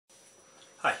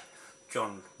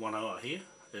John Wanoa here.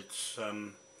 It's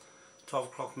 12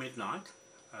 o'clock midnight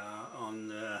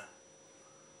on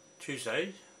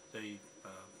Tuesday, the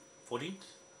 14th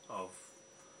of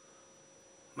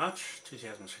March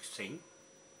 2016,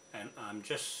 and I'm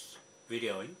just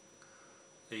videoing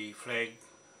the flag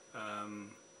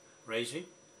raising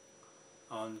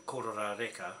on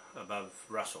Rameka above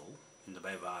Russell in the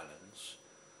Bay of Islands.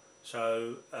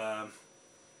 So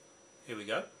here we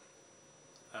go.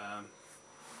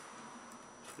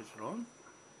 Switch it on.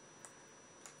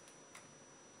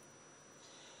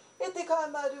 E te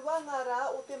kaimauruanga rā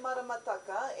o te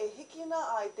maramataka e hikina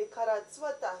ai te kara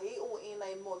tuatahi o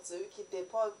inei motu ki te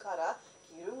paukara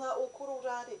ki runga o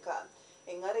Kororareka.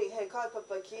 Engari hei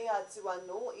kaupapa ki atu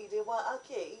anō I rewa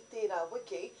ake I tērā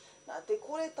wiki nā te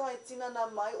kore tai tinana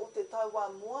mai o te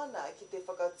taua moana ki te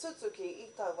whakatutuki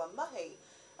I taua mahi,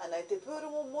 anei te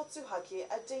pūrongo motuhake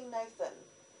a Dean Nathan.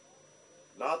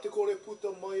 Nā te kore puta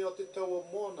mai a te taua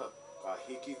moana, ka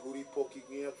hiki huri poki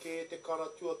ngia ke te kara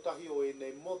tuatahi o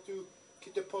enei motu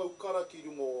ki te paukara ki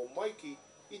rungo o maiki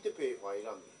I te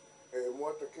pēwhairangi. E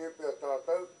moata ke pēr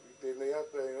tātou, I tēnei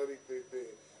ata engari te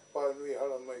pānui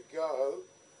hara mai kia hau,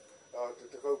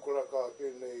 te kaukora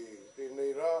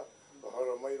tēnei rā, ka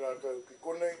hara mai rātou ki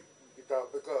konei, ki tā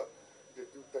peka, te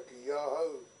tūtaki ia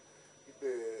hau, ki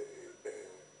te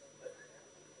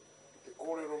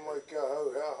kōrero mai kia hau,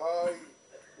 hea hai,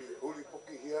 I huri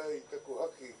poki hia I taku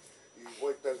haki I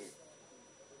Waitangi.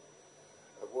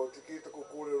 Kua tiki taku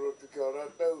kōrero tiki a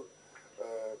rātou,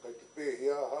 kai te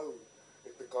pēhia hau e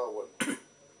te kāwana.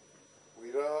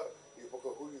 Wira, I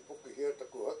whakahuri poki hia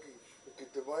taku haki, ki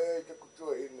te mai ai taku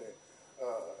tuahine,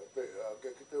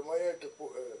 ki te mai ai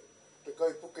te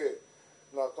kaipuke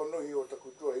nā kanohi o taku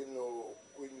tuahine o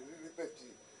Kuini Riripeti,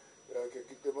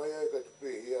 ki te mai ai kai te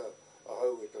pēhia a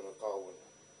hau e tana kāwana.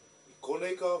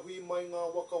 Konei ka hui mai ngā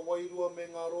waka wairua me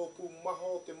ngā rōpū maha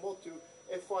o te motu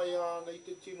e whai ana I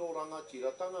te tino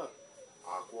rangatiratanga.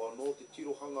 Ākua no te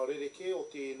tirohanga rereke o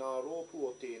tēnā rōpū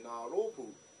o tēnā rōpū,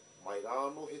 mai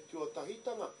rāno he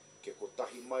tuatahitanga, ke ko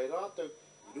tahi mai rātou,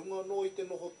 I runga no I te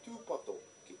noho tūpato,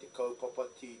 ki te kaupapa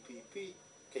TPP,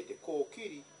 kei te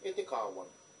kōkiri e te kāwana.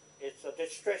 It's a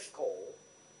distress call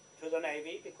to the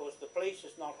Navy because the police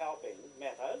is not helping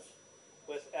matters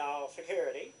with our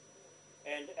security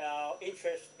and our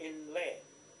interest in land.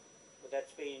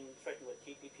 That's been threatened with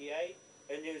TPPA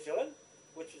in New Zealand,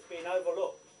 which has been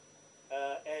overlooked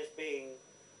as being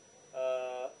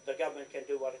the government can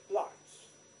do what it likes.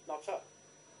 Not so.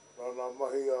 Nā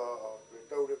mahi a te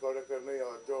taureka reka nei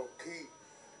a John Key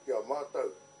ki a mātau.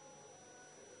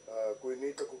 Koe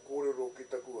ni taku kōrero ki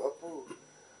taku hapu,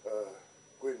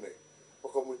 koe nei.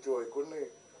 Whakamutu ai konei,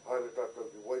 haere tātou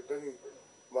ki Waitangi,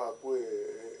 mā koe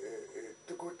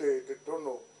tuku te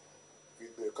tono ki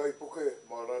te kaipuke,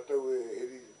 mā rātou e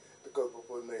heri te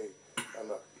kaupapa nei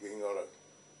ana ki Ingarangi.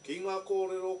 Ki ngā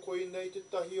kōrero koe nei te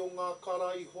tahi o ngā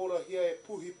kara I horahia e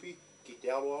puhipi ki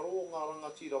te aroaro o ngā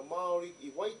rangatira Māori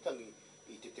I Waitangi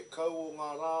I te kau o ngā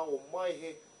rā o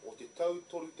maihe o te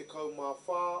tautoru te kau mā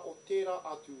whā o tērā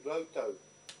atu rautau.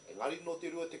 Engari no te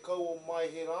rua te kau o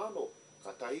maihe rāno,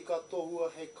 ka taika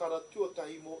tohua hei kara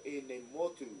tuatahi mo e nei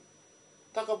motu.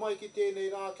 Taka mai ki tēnei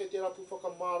rā ke te rapu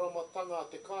whakamāramatanga a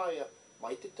te kāia,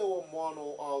 mai te taua moana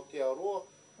o Aotearoa,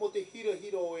 mo te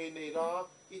hira o enei rā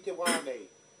I te wānei.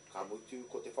 Ka mutu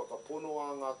ko te whakapono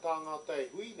a ngā tāngata e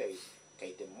hui nei,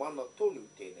 kei te mana tonu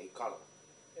tēnei kara.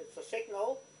 It's a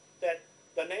signal that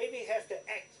the Navy has to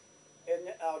act in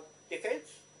our defence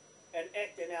and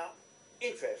act in our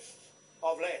interests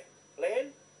of land.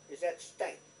 Land is at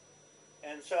stake.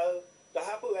 And so the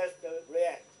hapu has to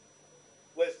react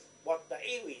with what the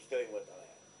iwi is doing with the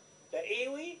land. The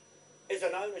iwi is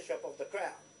an ownership of the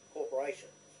Crown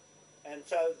corporations. And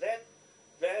so that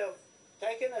they've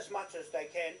taken as much as they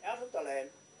can out of the land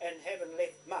and haven't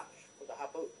left much for the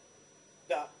hapu.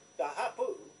 The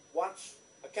hapu wants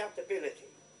accountability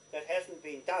that hasn't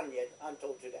been done yet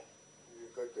until today.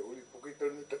 Kai te huri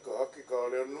pukitani te kahaki ka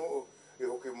rea no, e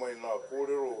hoki mai nā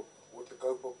kōrero o te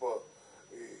kaupapa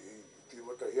I ti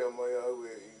matahia mai au I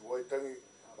Waitangi,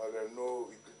 ka rea no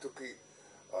I te tuki,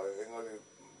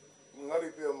 engari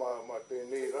pia ma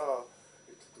tēnei rā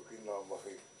I te tuki nā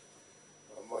mahi.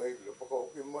 Nā mahi, le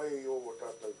whakahoki mai o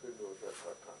tātou whenua o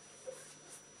tātata.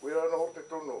 Wera ana ho te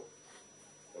tono.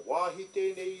 E wāhi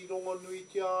tēnei I ronga nui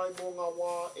tia ai mō ngā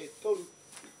wā e tau,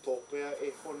 I tōpea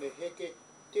e hone heke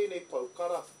tēnei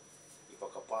paukara. I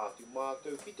whakapātu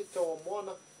mātou ki te taua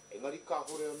moana, engari ka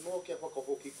hore anō kia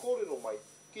whakahoki kōrero mai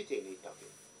ki tēnei take.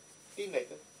 Dean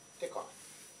Nathan, te kai.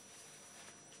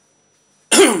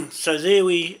 So there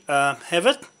we have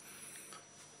it.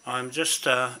 I'm just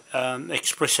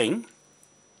expressing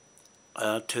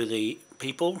to the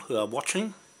people who are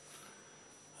watching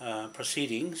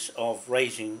proceedings of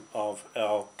raising of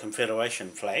our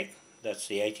Confederation flag. That's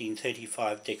the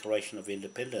 1835 Declaration of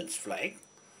Independence flag,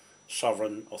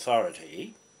 sovereign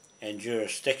authority and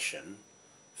jurisdiction,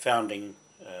 founding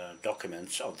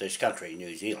documents of this country,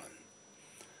 New Zealand.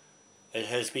 It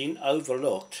has been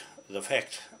overlooked the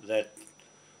fact that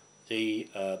the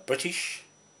British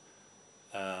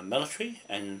military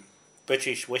and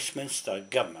British Westminster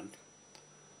government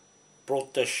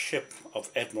brought this ship of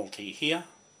Admiralty here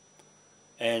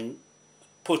and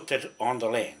put it on the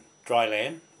land, dry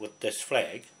land, with this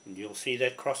flag, and you'll see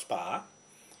that crossbar,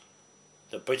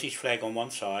 the British flag on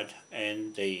one side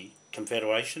and the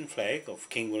Confederation flag of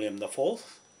King William IV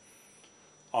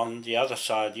on the other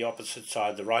side, the opposite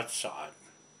side, the right side,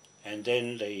 and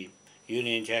then the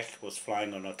Union Jack was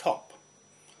flying on the top.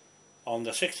 On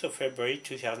the 6th of February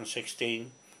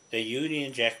 2016, the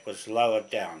Union Jack was lowered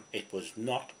down. It was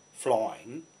not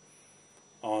flying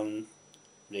on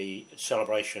the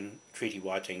celebration Treaty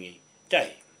Waitangi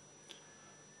Day.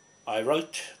 I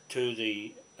wrote to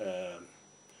the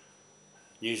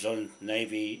New Zealand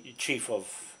Navy Chief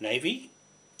of Navy,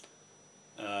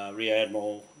 Rear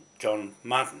Admiral John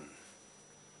Martin,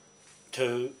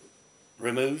 to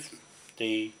remove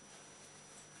the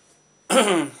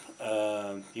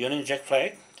Union Jack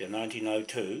flag, the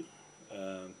 1902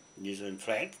 New Zealand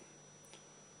flag,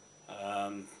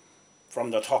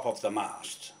 from the top of the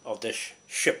mast of this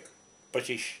ship,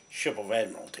 British ship of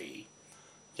Admiralty,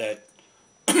 that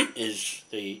is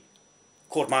the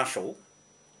court-martial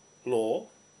law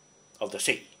of the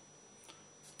sea,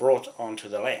 brought onto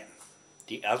the land.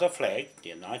 The other flag,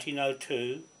 the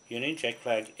 1902 Union Jack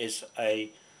flag, is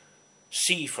a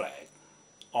sea flag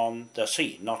on the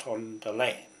sea, not on the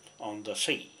land, on the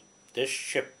sea. This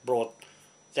ship brought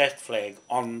that flag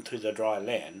onto the dry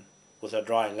land with a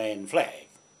dry land flag.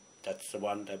 That's the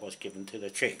one that was given to the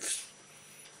chiefs,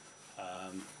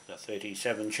 the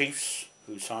 37 chiefs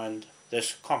who signed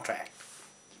this contract,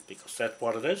 because that's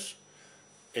what it is.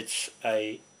 It's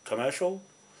a commercial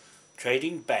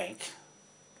trading bank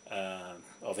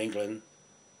of England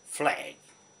flag,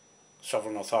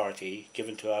 sovereign authority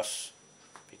given to us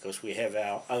because we have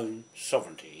our own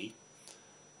sovereignty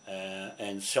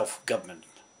and self-government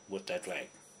with that flag.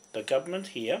 The government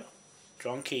here,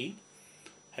 John Key,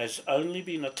 has only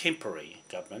been a temporary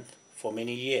government for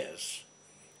many years.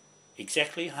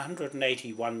 Exactly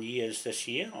 181 years this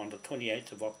year, on the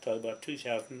 28th of October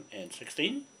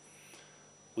 2016,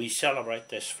 we celebrate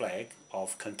this flag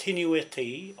of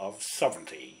continuity of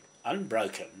sovereignty,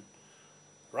 unbroken,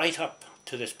 right up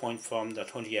to this point from the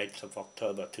 28th of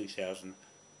October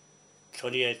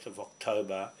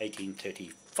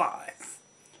 1835.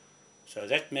 So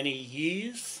that many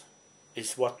years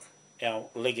is what our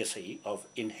legacy of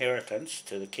inheritance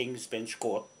to the King's Bench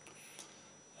Court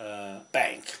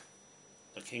Bank,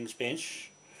 the King's Bench,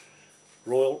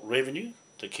 Royal Revenue,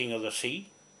 the King of the Sea,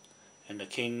 and the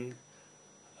King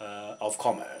of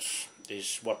Commerce,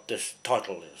 is what this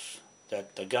title is.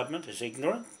 That the government is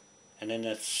ignorant and in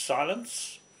its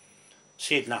silence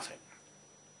said nothing.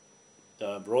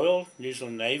 The Royal New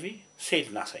Zealand Navy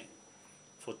said nothing.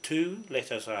 For 2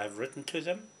 letters I have written to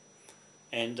them,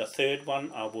 and the third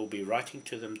one I will be writing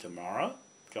to them tomorrow,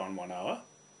 John 1 hour,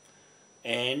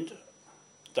 and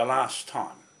the last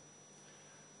time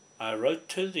I wrote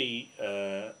to the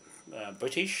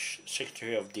British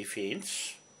Secretary of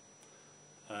Defence,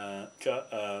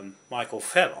 Michael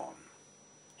Fallon.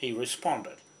 He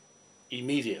responded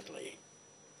immediately,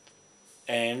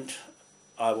 and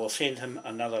I will send him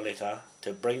another letter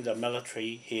to bring the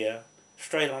military here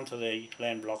straight onto the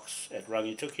land blocks at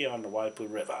Rangitukia on the Waipu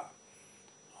River,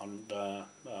 on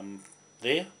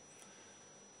there,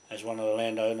 as one of the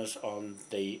landowners on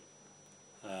the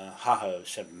Haho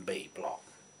 7B block.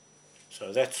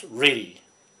 So that's ready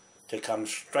to come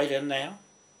straight in now,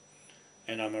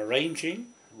 and I'm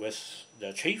arranging with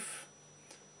the chief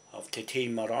of Te Tii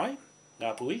Marae,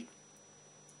 Ngāpui,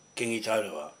 Kingi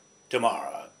Taurua,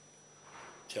 tomorrow,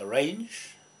 to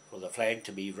arrange for the flag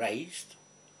to be raised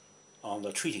on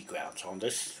the treaty grounds, on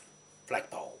this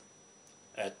flagpole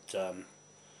at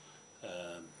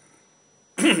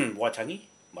Waitangi,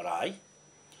 Marae.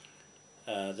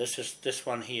 This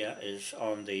one here is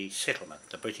on the settlement,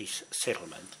 the British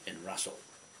settlement in Russell.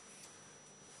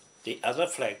 The other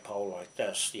flagpole like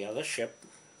this, the other ship,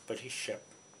 British ship,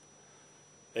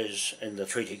 is in the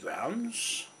treaty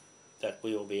grounds that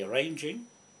we will be arranging,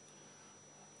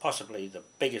 possibly the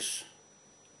biggest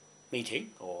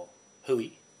meeting or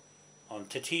hui on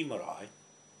Te Tii Marae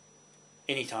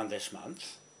anytime this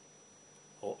month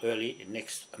or early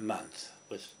next month,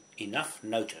 with enough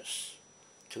notice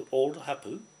to all the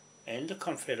hapu and the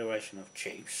Confederation of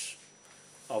Chiefs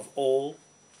of all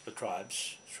the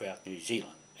tribes throughout New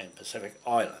Zealand and Pacific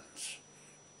Islands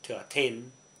to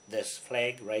attend this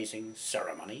flag-raising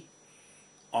ceremony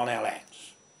on our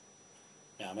lands.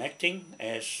 Now I'm acting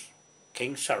as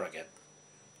King Surrogate,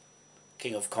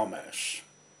 King of Commerce,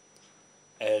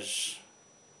 as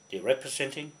the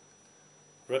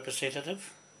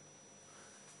representative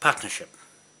partnership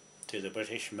to the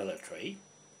British military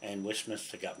and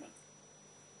Westminster government,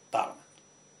 Parliament.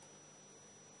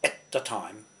 At the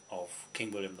time of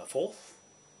King William IV,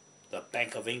 the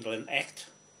Bank of England Act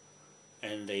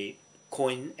and the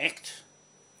Coin Act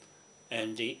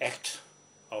and the Act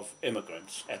of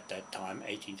Immigrants at that time,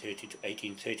 1830 to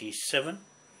 1837,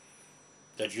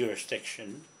 the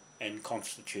jurisdiction and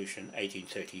Constitution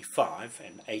 1835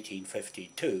 and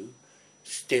 1852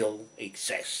 still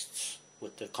exists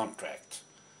with the contract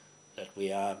that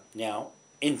we are now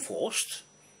enforced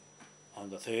on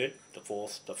the 3rd, the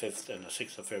 4th, the 5th and the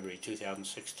 6th of February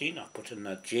 2016. I put an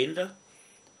agenda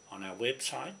on our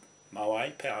website,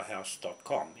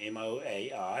 moaipowerhouse.com,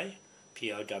 moaipowerhouse.com,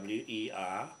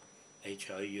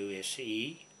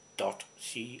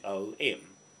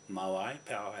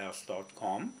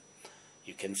 moaipowerhouse.com.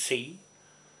 You can see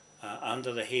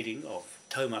under the heading of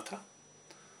Taumata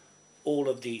all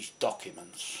of these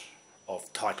documents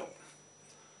of title,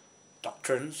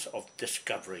 doctrines of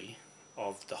discovery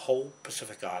of the whole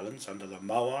Pacific Islands under the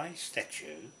Moai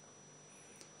Statue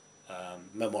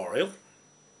Memorial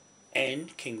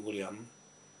and King William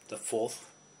IV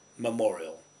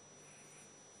Memorial,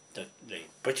 the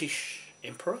British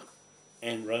Emperor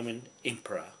and Roman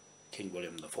Emperor King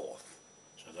William IV.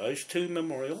 So those two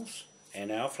memorials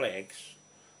and our flags.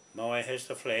 Moai has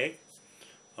the flag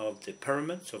of the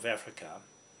pyramids of Africa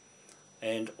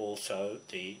and also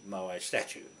the Moai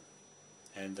statue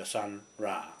and the sun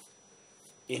Ra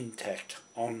intact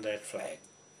on that flag,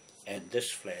 and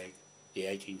this flag, the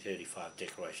 1835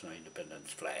 Declaration of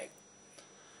Independence flag.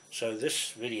 So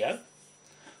this video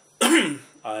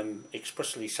I'm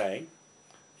expressly saying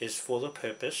is for the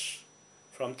purpose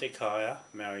from Te Kaya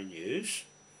Maori News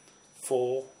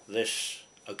for this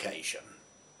occasion.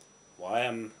 Why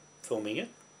I'm filming it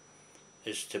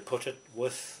is to put it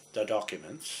with the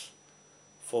documents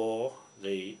for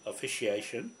the official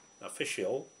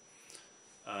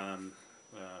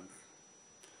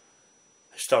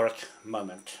historic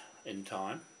moment in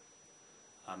time.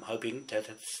 I'm hoping that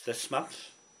it's this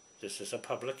month. This is a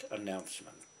public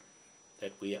announcement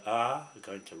that we are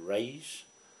going to raise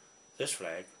this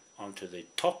flag onto the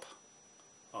top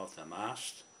of the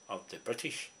mast of the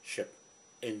British ship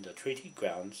in the treaty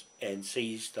grounds and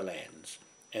seize the lands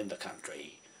and the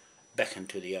country back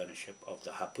into the ownership of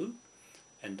the hapu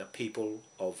and the people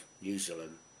of New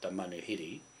Zealand, the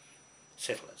Manuhiri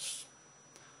settlers.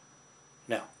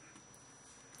 Now,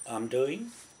 I'm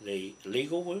doing the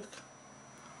legal work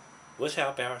with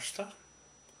our barrister,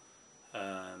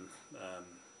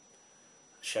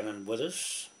 Shannon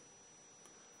Withers,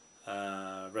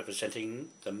 representing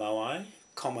the Moai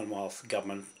Commonwealth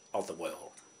Government of the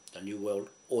world. The New World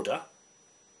Order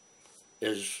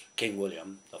is King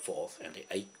William IV and the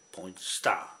 8-point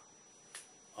star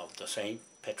of the St.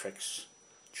 Patrick's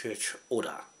Church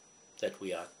Order that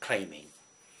we are claiming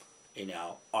in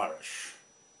our Irish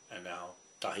and our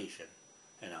Tahitian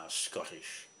and our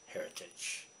Scottish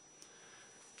heritage,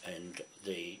 and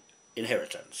the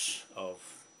inheritance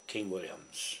of King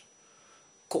William's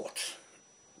court,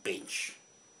 bench,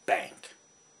 bank,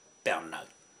 bound note,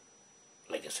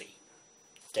 legacy.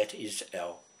 That is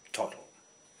our title,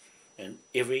 and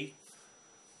every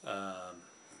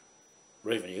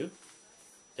revenue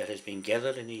that has been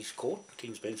gathered in his court,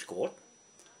 King's Bench Court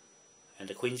and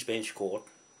the Queen's Bench Court,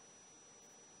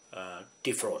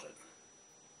 defrauded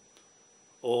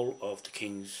all of the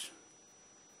King's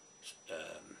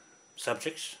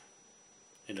subjects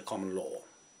in the common law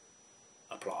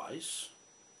applies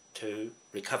to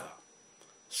recover,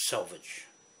 salvage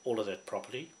all of that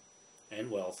property and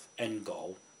wealth and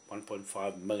gold,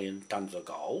 1.5 million tons of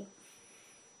gold,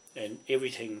 and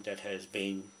everything that has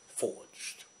been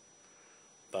forged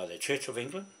by the Church of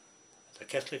England, the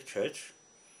Catholic Church,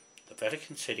 the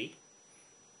Vatican City,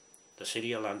 the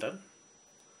City of London,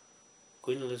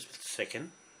 Queen Elizabeth II,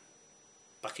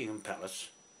 Buckingham Palace,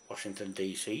 Washington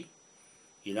DC,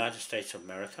 United States of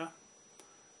America,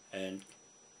 and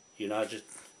United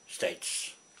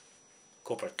States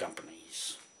corporate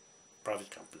companies,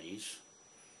 private companies,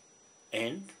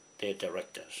 and their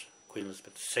directors, Queen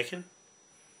Elizabeth II,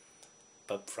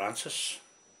 Pope Francis,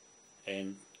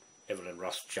 and Evelyn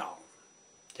Rothschild,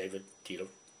 David D.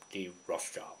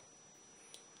 Rothschild.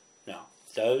 Now,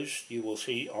 those you will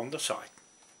see on the site.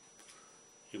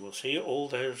 You will see all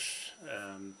those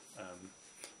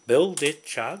bill debt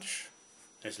charge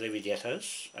as levy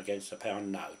debtors against the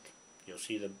pound note. You'll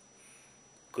see the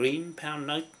green pound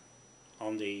note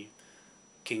on the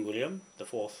King William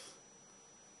IV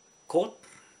Court.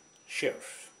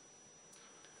 Sheriff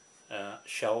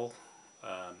shall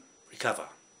recover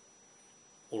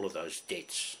all of those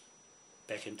debts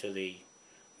back into the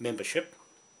membership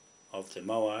of the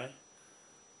Moai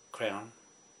Crown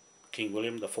King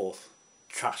William IV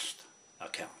Trust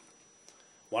account.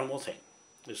 One more thing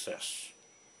is this: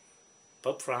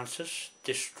 Pope Francis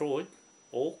destroyed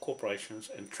all corporations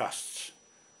and trusts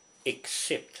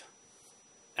except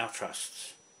our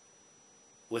trusts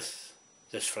with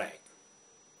this flag.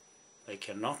 They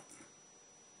cannot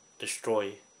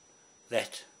destroy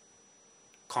that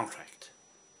contract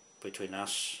between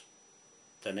us,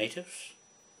 the natives,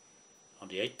 on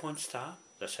the 8-point star,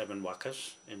 the 7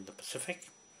 wakas in the Pacific,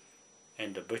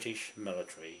 and the British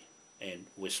military and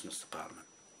Westminster Parliament,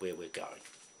 where we're going.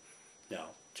 Now,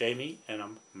 Jamie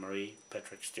and Marie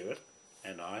Patrick Stewart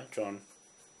and I, John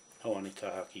Hoani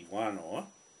Kahaki Wanoa,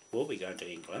 will be going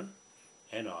to England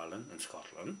and Ireland and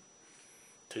Scotland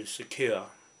to secure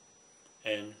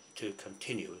and to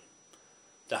continue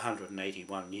the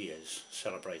 181 years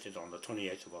celebrated on the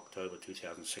 28th of October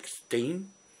 2016.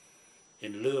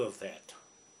 In lieu of that,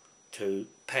 to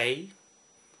pay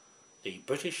the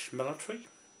British military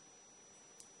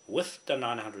with the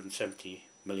 970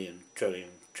 million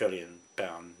trillion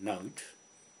pound note,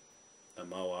 the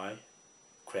Moai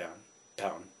Crown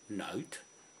pound note,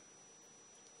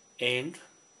 and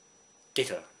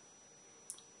debtor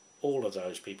all of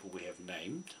those people we have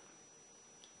named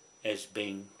as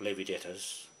being levy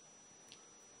debtors,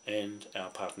 and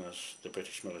our partners, the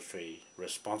British military,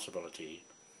 responsibility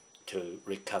to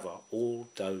recover all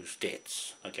those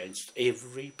debts against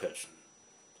every person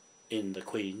in the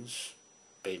Queen's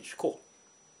Bench Court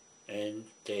and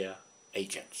their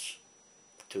agents.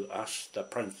 To us, the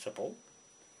principal,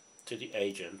 to the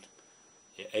agent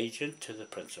to the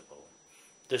principal.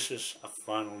 This is a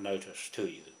final notice to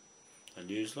you. The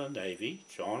New Zealand Navy,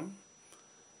 John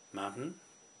Martin,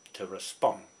 to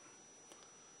respond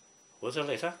with a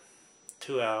letter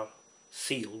to our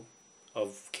seal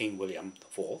of King William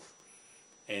IV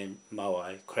and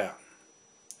Moai Crown,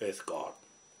 Earth God,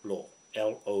 Law,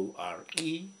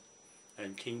 L-O-R-E,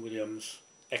 and King William's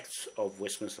Acts of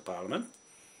Westminster Parliament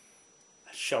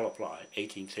shall apply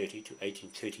 1830 to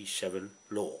 1837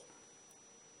 law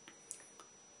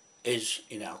is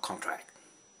in our contract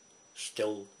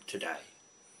still today.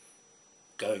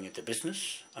 Going into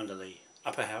business under the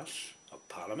Upper House of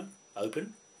Parliament,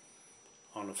 open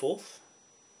on the 4th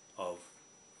of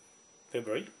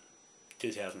February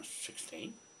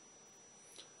 2016,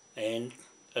 and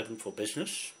open for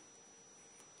business,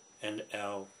 and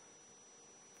our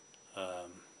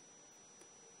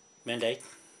mandate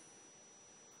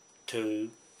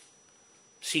to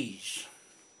seize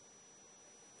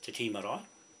Te Tii Marae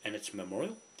and its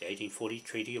memorial, the 1840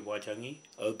 Treaty of Waitangi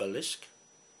obelisk.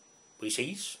 We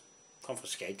seize,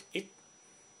 confiscate it,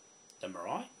 the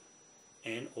marae,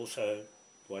 and also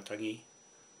Waitangi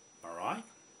marae,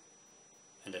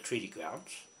 and the treaty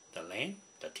grounds, the land,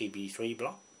 the TB3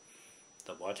 block,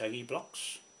 the Waitangi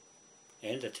blocks,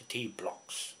 and the Te Tii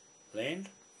blocks, land,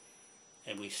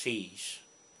 and we seize,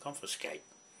 confiscate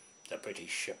the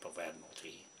British ship of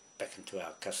Admiralty back into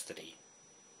our custody,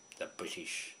 the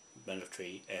British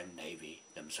military and navy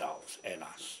themselves and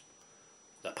us,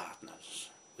 the partners.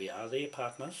 We are their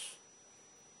partners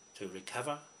to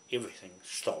recover everything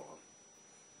stolen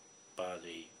by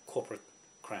the corporate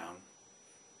crown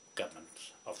government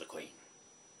of the Queen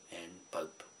and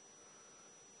Pope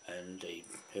and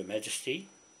Her Majesty,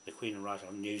 the Queen Right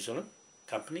of New Zealand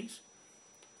companies,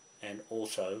 and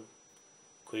also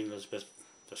Queen Elizabeth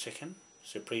II,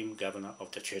 Supreme Governor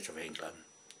of the Church of England,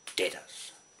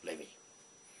 debtors, levy.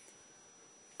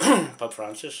 Pope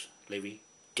Francis, levy,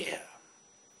 debtor.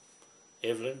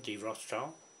 Evelyn de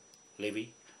Rothschild,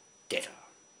 levy, debtor.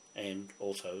 And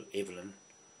also Evelyn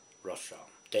Rothschild,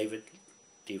 David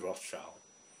de Rothschild,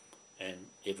 and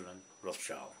Evelyn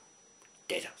Rothschild,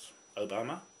 debtors.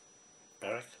 Obama,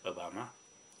 Barack Obama,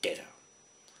 debtor.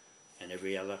 And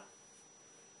every other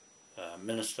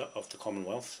Minister of the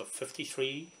Commonwealth of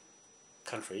 53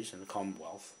 countries in the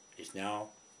Commonwealth is now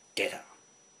debtor.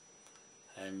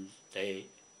 And they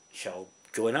shall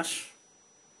join us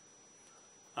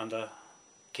under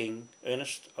King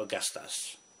Ernest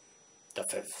Augustus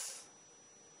V,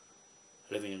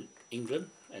 living in England,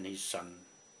 and his son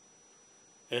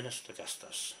Ernest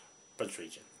Augustus, Prince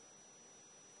Regent.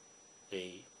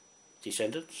 The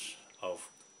descendants of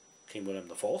King William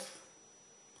IV,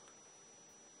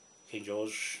 King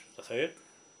George III,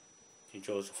 King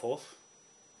George IV,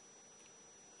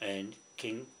 and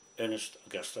King Ernest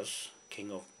Augustus,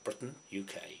 King of Britain,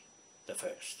 UK, the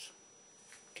first.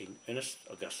 King Ernest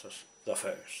Augustus the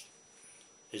first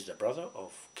is the brother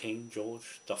of King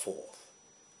George IV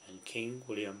and King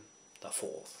William IV,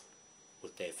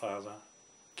 with their father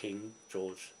King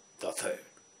George III,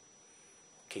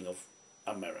 King of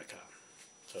America.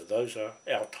 So those are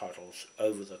our titles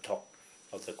over the top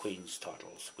of the Queen's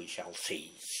titles. We shall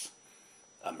seize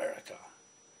America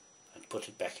and put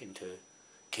it back into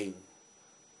King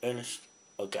Ernest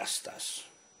Augustus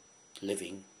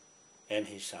living, and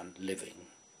his son living in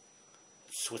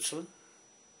Switzerland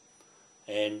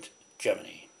and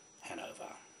Germany,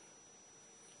 Hanover.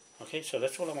 Okay, so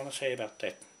that's all I want to say about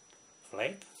that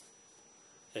flag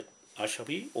that I shall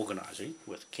be organising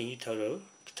with Kingi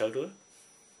Taurua,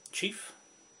 Chief,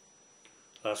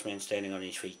 last man standing on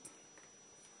his feet,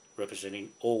 representing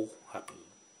all hapu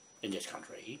in this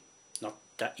country, not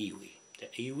the iwi. The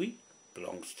iwi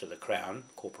belongs to the Crown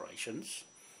corporations.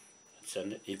 It's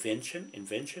an invention,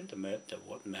 the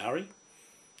what Maori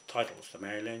titles, the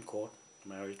Maryland Court,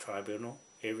 the Maori Tribunal,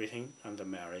 everything under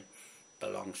Maori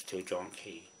belongs to John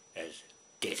Key as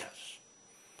debtors.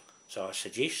 So I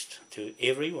suggest to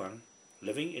everyone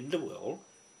living in the world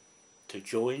to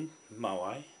join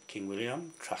Maui King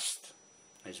William Trust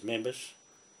as members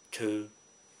to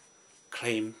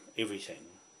claim everything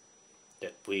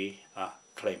that we are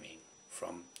claiming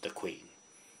from the Queen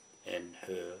and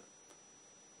her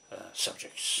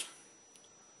subjects.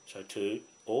 So to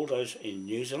all those in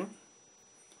New Zealand,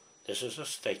 this is a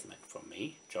statement from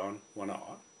me, John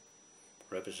Wanoa,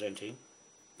 representing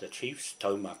the chiefs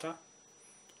taumata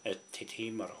at Te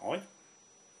Tii Marae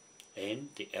and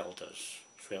the elders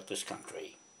throughout this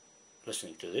country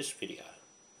listening to this video.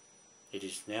 It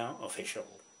is now official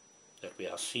that we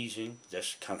are seizing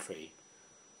this country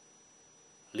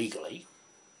legally,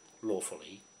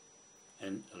 lawfully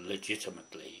and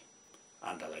legitimately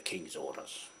under the King's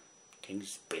orders,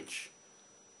 King's Bench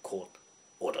Court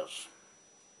orders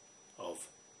of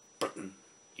Britain,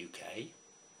 UK,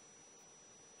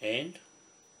 and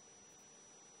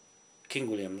King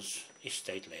William's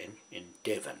estate land in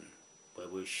Devon, where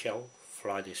we shall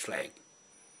fly this flag.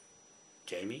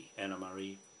 Jamie, Anna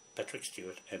Marie, Patrick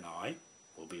Stewart and I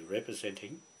will be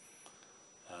representing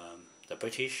the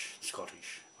British,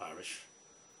 Scottish, Irish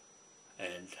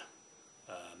and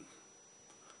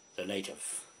the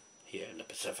native here in the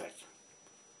Pacific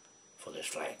for this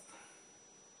flag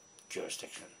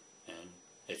jurisdiction and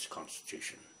its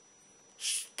constitution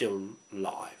still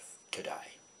live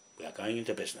today. We are going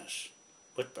into business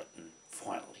with Britain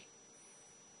finally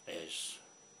as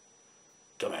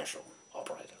commercial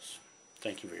operators.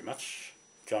 Thank you very much.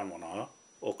 John Wanoa,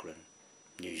 Auckland,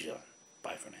 New Zealand.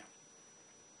 Bye for now.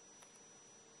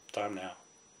 Time now,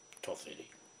 12:30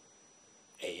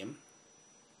 AM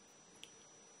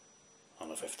on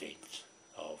the 15th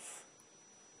of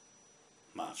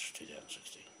March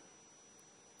 2016.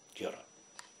 Kia ora.